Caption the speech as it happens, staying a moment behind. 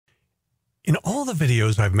In all the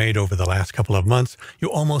videos I've made over the last couple of months,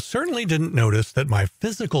 you almost certainly didn't notice that my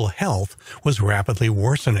physical health was rapidly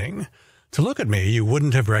worsening. To look at me, you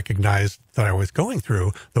wouldn't have recognized that I was going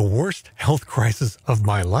through the worst health crisis of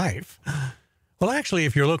my life. Well, actually,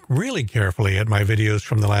 if you look really carefully at my videos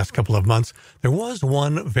from the last couple of months, there was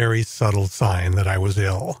one very subtle sign that I was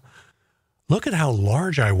ill. Look at how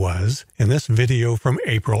large I was in this video from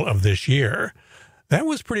April of this year. That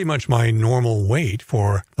was pretty much my normal weight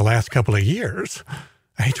for the last couple of years.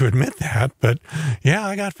 I hate to admit that, but yeah,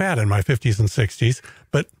 I got fat in my 50s and 60s.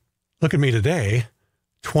 But look at me today,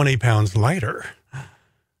 20 pounds lighter.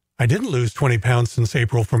 I didn't lose 20 pounds since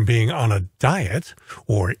April from being on a diet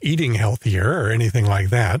or eating healthier or anything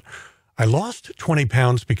like that. I lost 20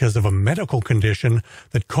 pounds because of a medical condition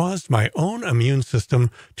that caused my own immune system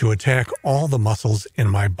to attack all the muscles in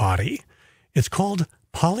my body. It's called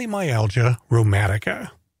Polymyalgia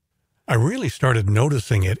Rheumatica. I really started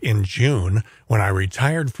noticing it in June when I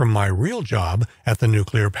retired from my real job at the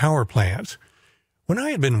nuclear power plant. When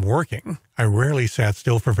I had been working, I rarely sat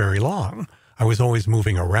still for very long. I was always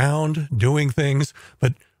moving around, doing things,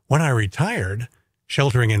 but when I retired,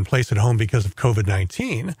 sheltering in place at home because of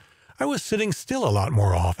COVID-19, I was sitting still a lot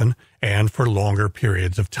more often and for longer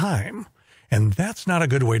periods of time. And that's not a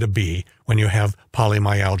good way to be when you have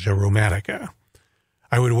polymyalgia rheumatica.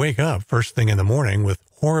 I would wake up first thing in the morning with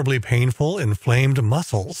horribly painful, inflamed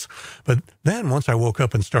muscles. But then once I woke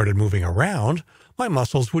up and started moving around, my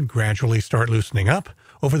muscles would gradually start loosening up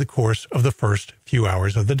over the course of the first few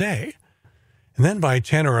hours of the day. And then by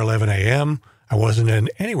 10 or 11 a.m., I wasn't in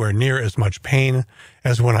anywhere near as much pain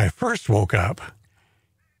as when I first woke up.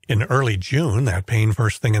 In early June, that pain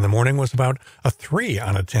first thing in the morning was about a 3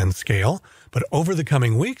 on a 10 scale, but over the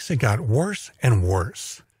coming weeks, it got worse and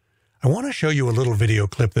worse. I want to show you a little video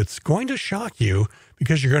clip that's going to shock you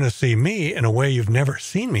because you're going to see me in a way you've never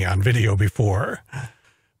seen me on video before.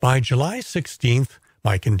 By July 16th,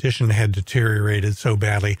 my condition had deteriorated so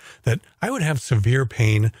badly that I would have severe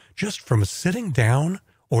pain just from sitting down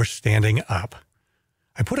or standing up.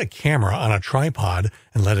 I put a camera on a tripod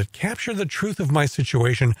and let it capture the truth of my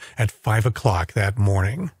situation at 5 o'clock that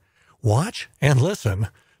morning. Watch and listen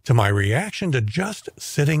to my reaction to just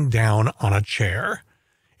sitting down on a chair.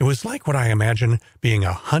 It was like what I imagine being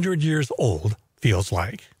 100 years old feels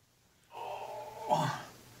like.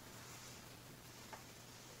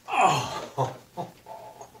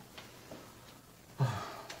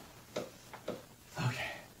 Okay.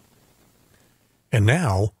 And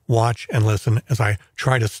now, watch and listen as I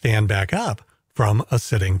try to stand back up from a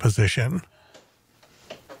sitting position.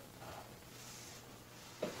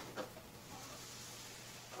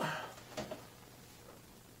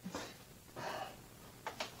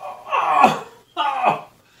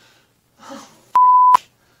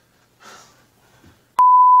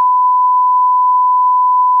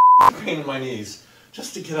 Pain in my knees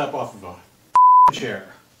just to get up off of a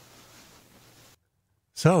chair.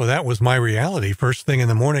 So that was my reality first thing in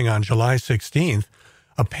the morning on July 16th,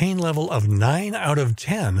 a pain level of 9 out of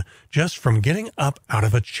 10 just from getting up out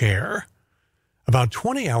of a chair. About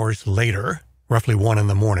 20 hours later, roughly 1 in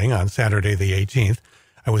the morning on Saturday the 18th,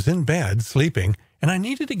 I was in bed sleeping and I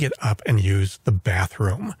needed to get up and use the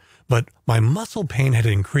bathroom. But my muscle pain had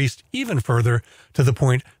increased even further to the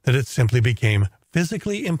point that it simply became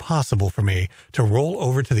physically impossible for me to roll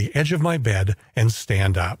over to the edge of my bed and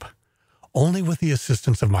stand up. Only with the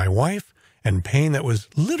assistance of my wife and pain that was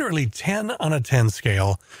literally 10 on a 10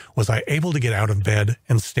 scale was I able to get out of bed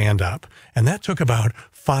and stand up. And that took about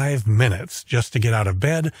 5 minutes just to get out of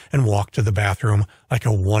bed and walk to the bathroom like a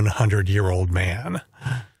 100-year-old man.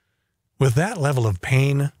 With that level of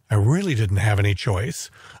pain, I really didn't have any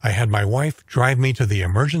choice. I had my wife drive me to the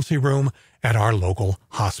emergency room at our local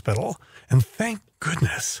hospital. And thank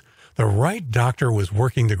goodness, the right doctor was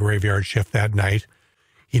working the graveyard shift that night.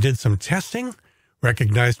 He did some testing,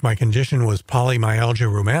 recognized my condition was polymyalgia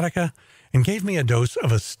rheumatica, and gave me a dose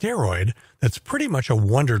of a steroid that's pretty much a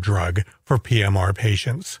wonder drug for PMR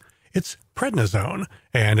patients. It's Prednisone,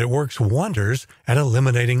 and it works wonders at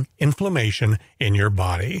eliminating inflammation in your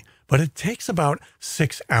body. But it takes about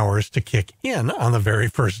 6 hours to kick in on the very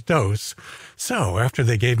first dose. So after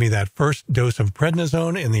they gave me that first dose of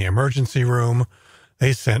Prednisone in the emergency room,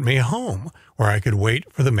 they sent me home where I could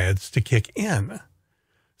wait for the meds to kick in.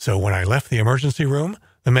 So when I left the emergency room,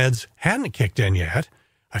 the meds hadn't kicked in yet.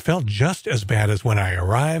 I felt just as bad as when I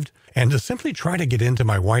arrived, and to simply try to get into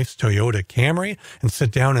my wife's Toyota Camry and sit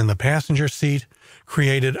down in the passenger seat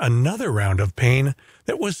created another round of pain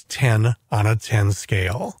that was 10 on a 10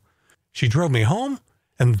 scale. She drove me home,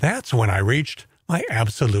 and that's when I reached my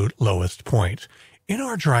absolute lowest point. In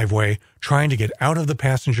our driveway, trying to get out of the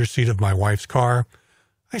passenger seat of my wife's car,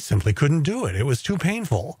 I simply couldn't do it. It was too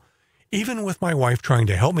painful. Even with my wife trying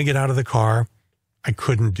to help me get out of the car, I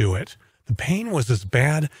couldn't do it. The pain was as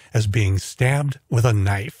bad as being stabbed with a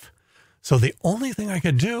knife. So the only thing I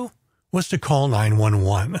could do was to call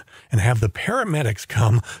 911 and have the paramedics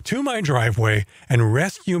come to my driveway and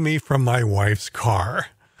rescue me from my wife's car.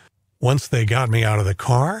 Once they got me out of the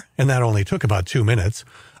car, and that only took about 2 minutes,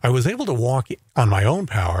 I was able to walk on my own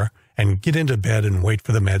power and get into bed and wait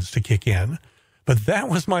for the meds to kick in. But that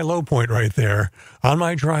was my low point right there. On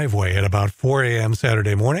my driveway at about 4 a.m.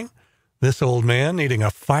 Saturday morning, this old man needing a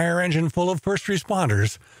fire engine full of first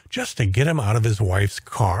responders just to get him out of his wife's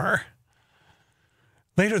car.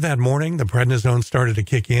 Later that morning, the prednisone started to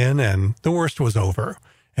kick in and the worst was over.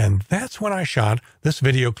 And that's when I shot this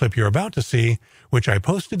video clip you're about to see, which I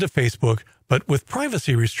posted to Facebook, but with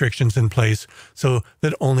privacy restrictions in place so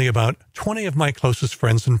that only about 20 of my closest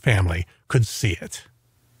friends and family could see it.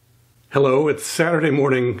 Hello, it's Saturday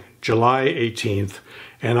morning, July 18th,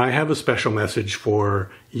 and I have a special message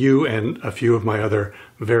for you and a few of my other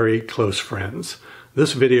very close friends.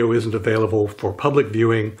 This video isn't available for public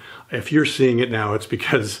viewing. If you're seeing it now, it's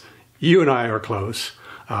because you and I are close,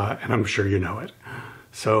 and I'm sure you know it.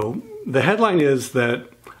 So the headline is that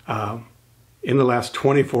in the last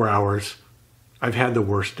 24 hours, I've had the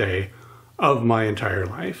worst day of my entire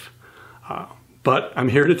life. But I'm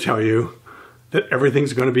here to tell you that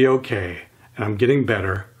everything's going to be okay, and I'm getting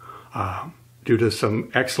better due to some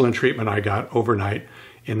excellent treatment I got overnight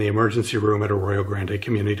in the emergency room at Arroyo Grande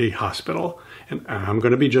Community Hospital. And I'm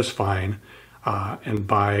going to be just fine. And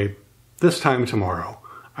by this time tomorrow,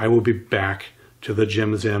 I will be back to the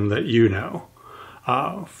Jim Zim that you know.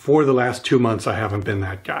 For the last 2 months, I haven't been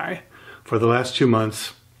that guy. For the last 2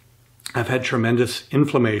 months, I've had tremendous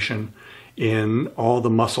inflammation in all the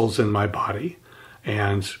muscles in my body.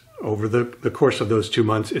 And over the course of those 2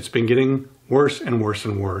 months, it's been getting worse and worse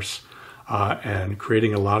and worse, and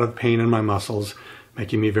creating a lot of pain in my muscles,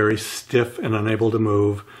 making me very stiff and unable to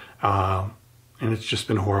move. And it's just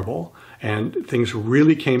been horrible. And things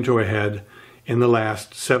really came to a head in the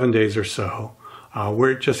last 7 days or so,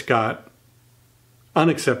 where it just got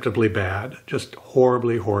unacceptably bad, just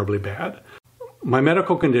horribly, horribly bad. My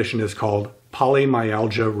medical condition is called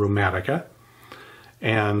Polymyalgia Rheumatica,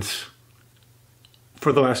 and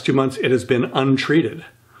for the last 2 months it has been untreated.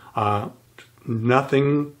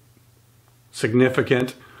 Nothing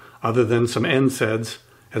significant other than some NSAIDs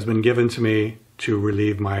has been given to me to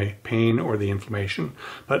relieve my pain or the inflammation.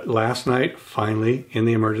 But last night, finally, in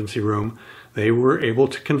the emergency room, they were able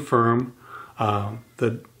to confirm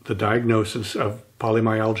the diagnosis of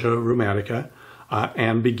polymyalgia rheumatica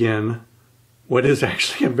and begin what is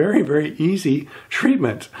actually a very, very easy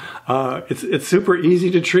treatment. It's super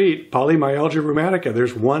easy to treat polymyalgia rheumatica.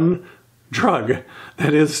 There's one drug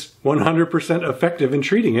that is 100% effective in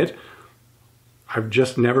treating it. I've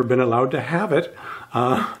just never been allowed to have it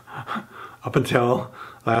up until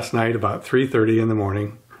last night about 3:30 in the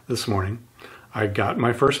morning, this morning. I got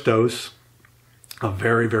my first dose, a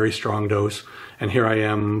very, very strong dose, and here I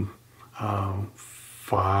am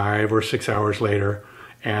 5 or 6 hours later,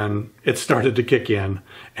 and it started to kick in,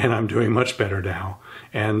 and I'm doing much better now.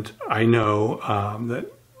 And I know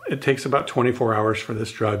that it takes about 24 hours for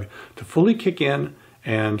this drug to fully kick in,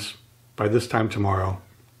 and by this time tomorrow,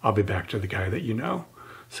 I'll be back to the guy that you know.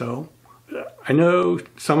 So I know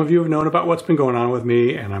some of you have known about what's been going on with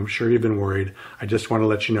me, and I'm sure you've been worried. I just want to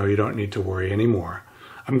let you know you don't need to worry anymore.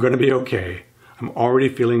 I'm going to be okay. I'm already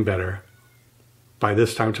feeling better. By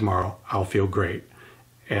this time tomorrow, I'll feel great.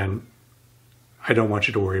 And I don't want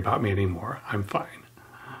you to worry about me anymore. I'm fine.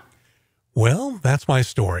 Well, that's my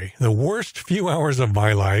story. The worst few hours of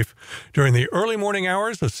my life during the early morning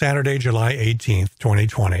hours of Saturday, July 18th,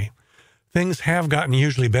 2020. Things have gotten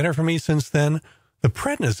usually better for me since then. The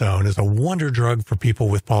prednisone is a wonder drug for people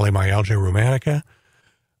with polymyalgia rheumatica.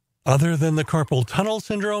 Other than the carpal tunnel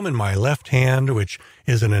syndrome in my left hand, which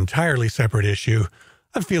is an entirely separate issue,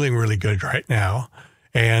 I'm feeling really good right now.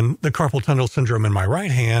 And the carpal tunnel syndrome in my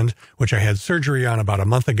right hand, which I had surgery on about a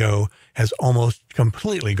month ago, has almost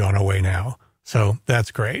completely gone away now. So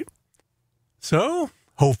that's great. So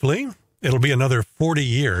hopefully it'll be another 40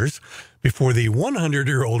 years before the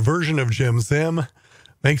 100-year-old version of Jim Zim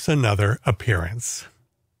makes another appearance.